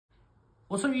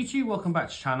What's up YouTube, welcome back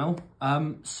to the channel.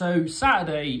 So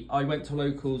Saturday I went to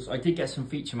locals. I did get some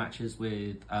feature matches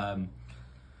with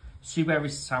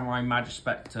Superheavy Samurai,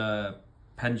 Majespecter,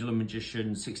 Pendulum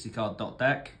Magician, 60 card dot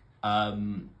deck.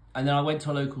 And then I went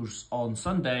to locals on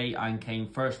Sunday and came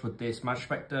first with this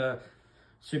Majespecter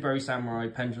Superheavy Samurai,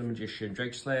 Pendulum Magician,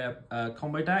 Dracoslayer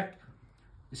combo deck.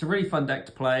 It's a really fun deck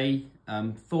to play.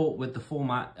 Thought with the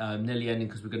format nearly ending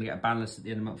because we're going to get a ban list at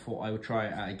the end of the month, thought I would try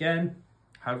it out again.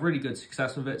 Had really good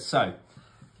success with it. So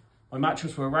my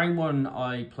matches were round 1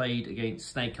 I played against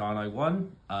Snake Eye and I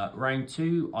won. Round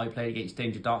 2 I played against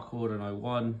Danger Dark Horde and I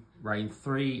won. Round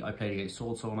 3 I played against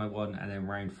SWORDSOUL and I won. And then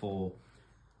round 4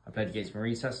 I played against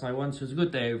MARINCESS and I won. So it was a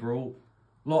good day overall.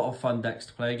 A lot of fun decks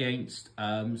to play against.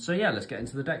 So yeah, let's get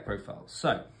into the deck profile.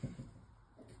 So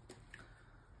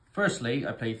firstly,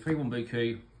 I played 3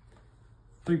 Wombuku,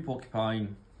 3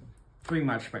 Porcupine, 3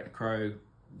 Majespecter Crow,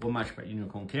 1 Majespecter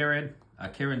Unicorn Kirin.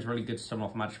 Kirin's really good to summon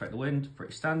off Majespecter Wind,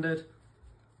 pretty standard.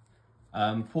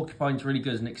 Porcupine's really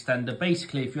good as an extender.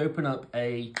 Basically, if you open up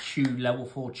a level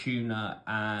 4 tuner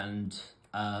and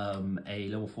a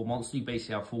level 4 monster, you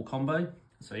basically have full combo.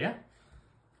 So yeah.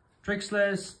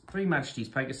 Dracoslayers, 3 Majesty's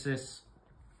Pegasus.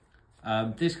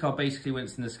 This card basically when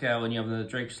it's in the scale and you have the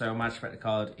Dracoslayer or Majespecter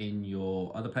card in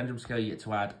your other Pendulum scale, you get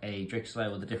to add a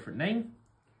Dracoslayer with a different name.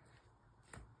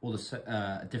 Or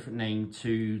a different name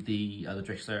to the other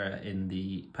Dracoslayer in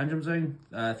the Pendulum Zone.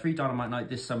 3 Dynamite Knight,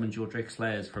 this summons your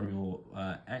Dracoslayers from your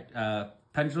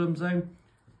Pendulum Zone.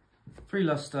 3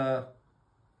 Luster,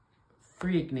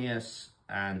 3 Igneous,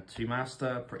 and 2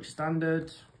 Master, pretty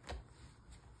standard.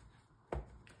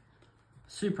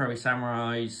 Superheavy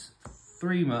Samurais,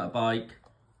 3 Motorbike,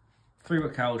 3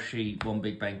 Wakaushi, 1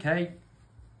 Big Benkei.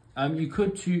 You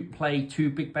could play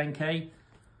 2 Big Benkei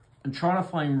and trying to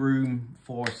find room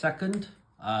for a second.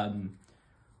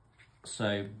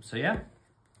 So yeah.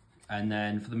 And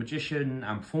then for the Magician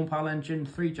and Perform Pile Engine,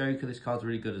 3 Joker, this card's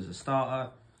really good as a starter.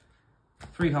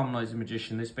 3 Harmonizing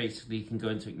Magician, this basically can go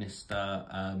into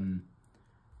Ignista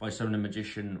by summoning a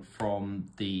Magician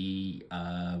from the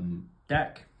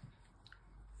deck.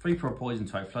 3 Pro Poison,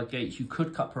 2 Floodgates. You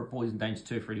could cut Pro Poison down to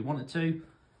 2 if you really wanted to.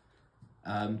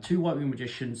 2 White Wing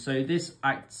Magician, so this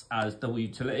acts as double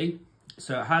utility.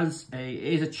 So it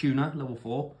is a tuner, level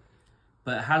 4,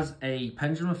 but it has a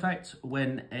pendulum effect.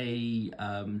 When a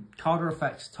card or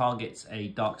effect targets a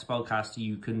dark spellcaster,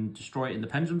 you can destroy it in the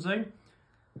pendulum zone.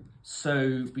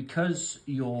 So because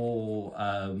you're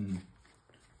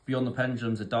beyond the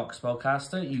pendulum's a dark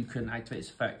spellcaster, you can activate its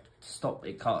effect to stop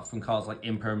it from cards like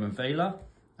Imperm and Veiler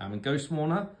and Ghost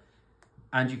Mourner.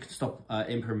 And you can stop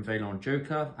Imperm and Veiler on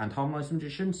Joker and Harmonized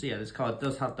Magician. So yeah, this card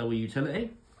does have double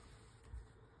utility.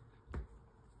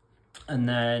 And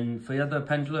then for the other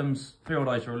pendulums, 3 Old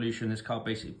Eyes Revolution, this card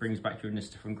basically brings back your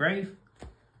Ignista from grave.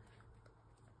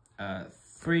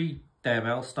 3 Day of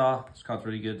Elstar, this card's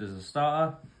really good as a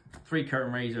starter. 3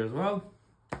 Curtain Razor as well.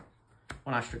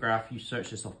 1 Astrograph, you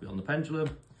search this off beyond the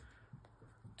pendulum.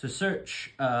 To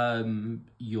search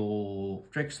your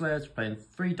Dracoslayers, playing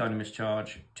 3 Dynamis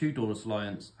Charge, 2 Dauntless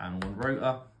Alliance, and 1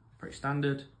 Rota, pretty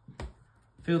standard.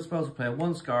 Field spells, we're playing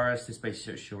 1 Scaris, this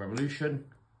basically searches your Revolution,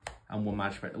 and 1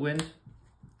 Majespecter Wind.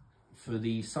 For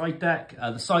the side deck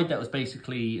was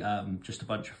basically just a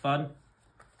bunch of fun.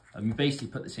 You basically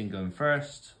put this in going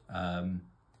first.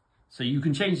 So you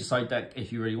can change the side deck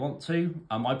if you really want to.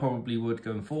 I probably would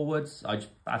going forwards. I just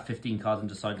add 15 cards and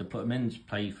decide to put them in. Just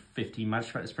play 15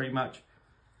 Majespecters pretty much.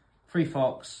 3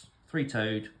 Fox, 3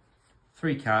 Toad,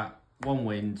 3 Cat, 1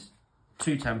 Wind,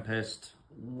 2 Tempest,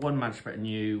 1 Majespecter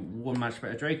New, 1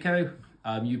 Majespecter Draco.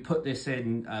 You put this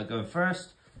in going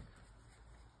first.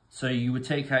 So you would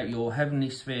take out your Heavenly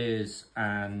Spheres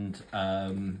and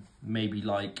maybe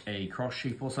like a Cross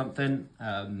Sheep or something.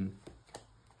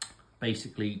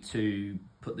 Basically to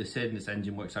put this in, this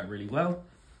engine works out really well.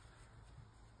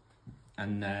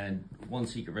 And then 1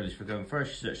 Secret Relish for going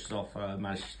first, she searches off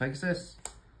Majesty's Pegasus.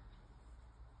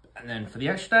 And then for the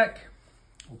extra deck,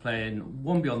 we're playing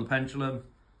 1 Beyond the Pendulum,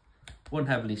 1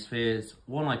 Heavenly Spheres,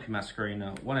 1 IP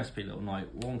Masquerena, 1 SP Little Knight,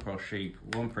 1 Cross Sheep,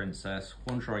 1 Princess,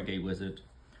 1 Tri-Gate Wizard,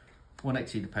 1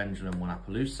 Exceed the Pendulum, 1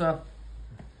 Appaloosa,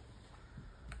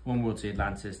 1 World to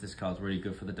Atlantis, this card's really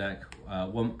good for the deck,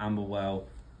 1 Amberwell,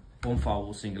 1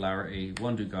 Firewall Singularity,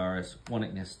 1 Dugaris, 1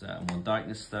 Ignista, and 1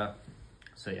 Dygnista.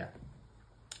 So yeah.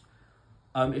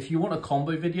 If you want a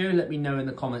combo video, let me know in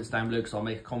the comments down below because I'll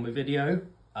make a combo video.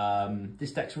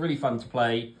 This deck's really fun to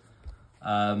play.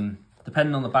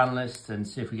 Depending on the ban list and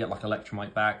see if we get like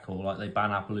Electromite back or like they ban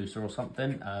Appaloosa or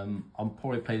something. I'll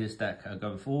probably play this deck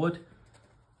going forward.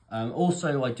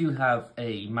 Also, I do have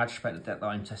a Majespecter deck that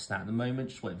I'm testing out at the moment,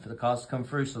 just waiting for the cards to come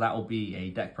through. So that will be a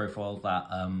deck profile that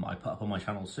I put up on my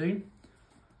channel soon.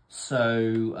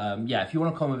 So yeah, if you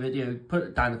want to comment a video, put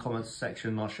it down in the comments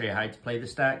section and I'll show you how to play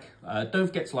this deck. Don't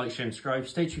forget to like, share and subscribe.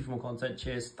 Stay tuned for more content.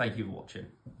 Cheers. Thank you for watching.